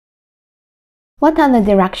What are the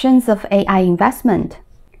directions of AI investment?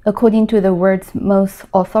 According to the world's most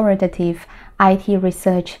authoritative IT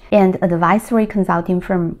research and advisory consulting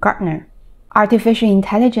firm Gartner, artificial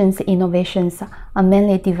intelligence innovations are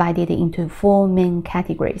mainly divided into four main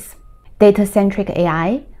categories: data-centric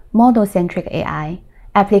AI, model-centric AI,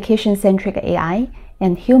 application-centric AI,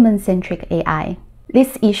 and human-centric AI.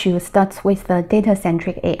 This issue starts with the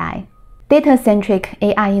data-centric AI. Data-centric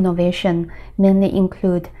AI innovation mainly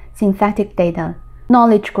include synthetic data,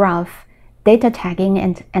 knowledge graph, data tagging,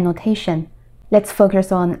 and annotation. Let's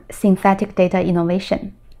focus on synthetic data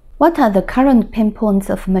innovation. What are the current pain points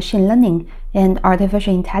of machine learning and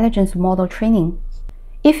artificial intelligence model training?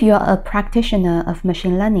 If you are a practitioner of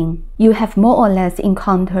machine learning, you have more or less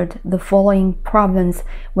encountered the following problems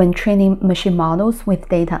when training machine models with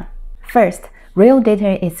data. First, real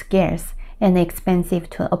data is scarce and expensive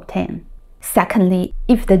to obtain. Secondly,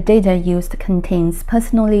 if the data used contains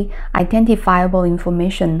personally identifiable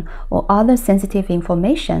information or other sensitive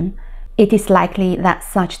information, it is likely that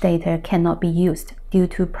such data cannot be used due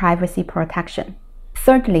to privacy protection.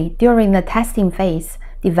 Thirdly, during the testing phase,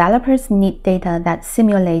 developers need data that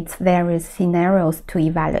simulates various scenarios to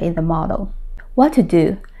evaluate the model. What to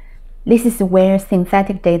do? This is where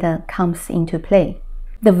synthetic data comes into play.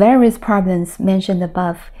 The various problems mentioned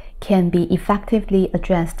above can be effectively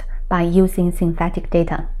addressed by using synthetic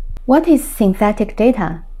data. What is synthetic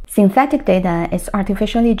data? Synthetic data is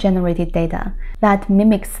artificially generated data that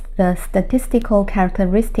mimics the statistical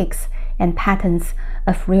characteristics and patterns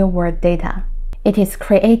of real-world data. It is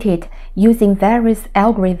created using various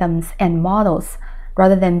algorithms and models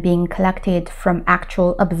rather than being collected from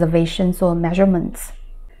actual observations or measurements.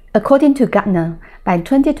 According to Gartner, by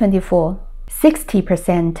 2024,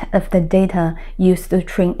 60% of the data used to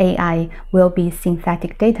train AI will be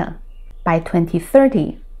synthetic data. By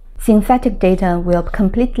 2030, synthetic data will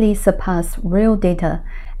completely surpass real data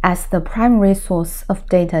as the primary source of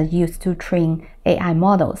data used to train AI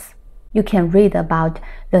models. You can read about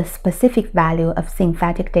the specific value of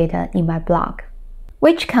synthetic data in my blog.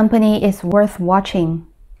 Which company is worth watching?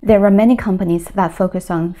 There are many companies that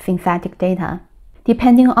focus on synthetic data,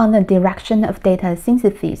 depending on the direction of data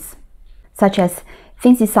synthesis, such as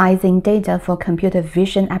synthesizing data for computer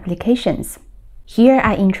vision applications. Here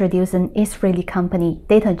I introduce an Israeli company,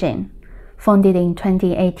 Datagen, founded in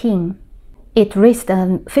 2018. It raised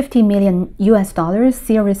 $50 million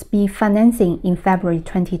Series B financing in February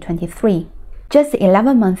 2023, just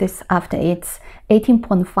 11 months after its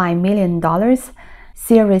 $18.5 million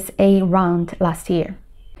Series A round last year.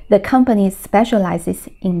 The company specializes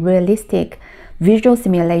in realistic visual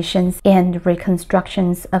simulations and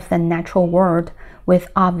reconstructions of the natural world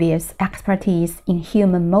with obvious expertise in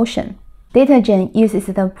human motion. Datagen uses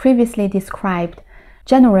the previously described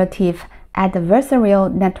generative adversarial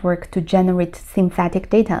network to generate synthetic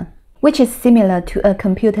data, which is similar to a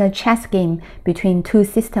computer chess game between two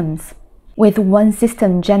systems, with one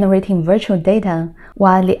system generating virtual data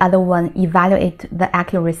while the other one evaluates the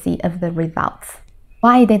accuracy of the results.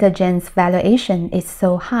 Why Datagen's valuation is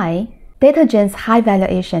so high? Datagen's high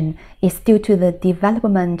valuation is due to the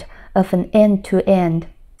development of an end-to-end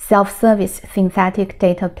self-service synthetic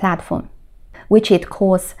data platform, which it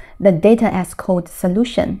calls the Data as Code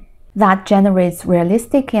solution, that generates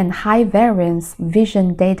realistic and high-variance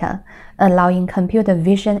vision data, allowing computer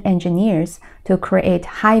vision engineers to create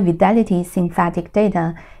high-fidelity synthetic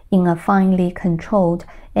data in a finely controlled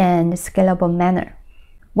and scalable manner.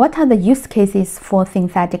 What are the use cases for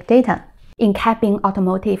synthetic data? In-cabin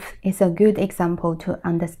automotive is a good example to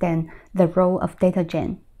understand the role of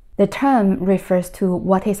Datagen. The term refers to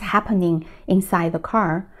what is happening inside the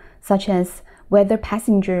car, such as whether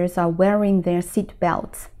passengers are wearing their seat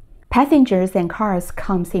belts. Passengers and cars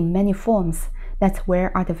comes in many forms. That's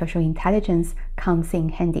where artificial intelligence comes in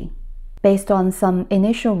handy. Based on some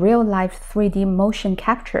initial real-life 3D motion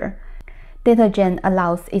capture, Datagen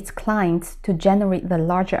allows its clients to generate the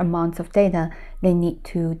larger amounts of data they need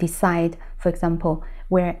to decide, for example,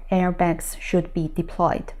 where airbags should be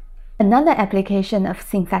deployed. Another application of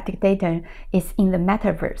synthetic data is in the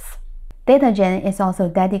metaverse. Datagen is also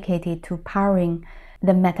dedicated to powering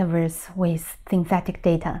the metaverse with synthetic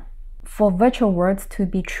data. For virtual worlds to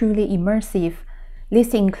be truly immersive,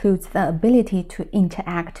 this includes the ability to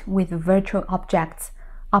interact with virtual objects,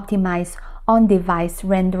 optimize on-device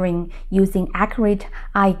rendering using accurate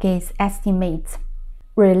eye gaze estimates,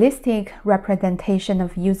 realistic representation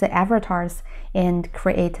of user avatars, and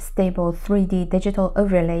create stable 3D digital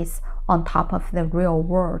overlays on top of the real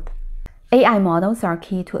world. AI models are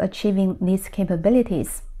key to achieving these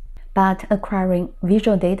capabilities, but acquiring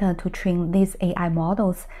visual data to train these AI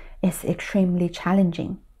models is extremely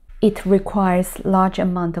challenging. It requires large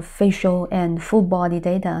amount of facial and full body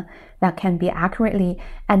data that can be accurately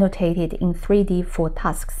annotated in 3D for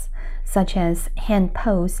tasks, such as hand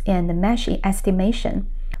pose and mesh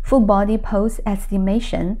estimation, full body pose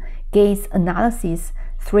estimation, gaze analysis,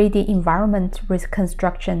 3D environment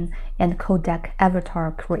reconstruction, and codec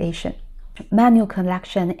avatar creation. Manual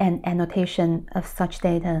collection and annotation of such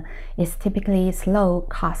data is typically slow,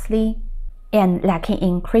 costly, and lacking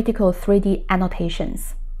in critical 3D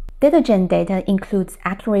annotations. Datagen data includes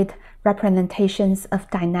accurate representations of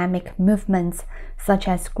dynamic movements such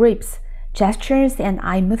as grips, gestures, and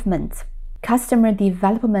eye movements. Customer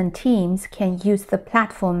development teams can use the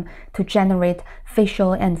platform to generate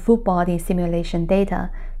facial and full body simulation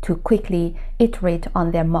data to quickly iterate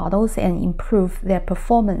on their models and improve their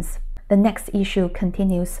performance. The next issue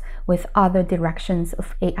continues with other directions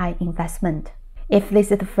of AI investment. If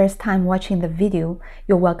this is the first time watching the video,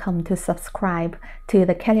 you're welcome to subscribe to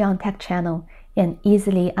the KellyOnTech channel and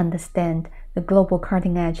easily understand the global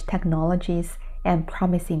cutting-edge technologies and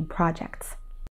promising projects.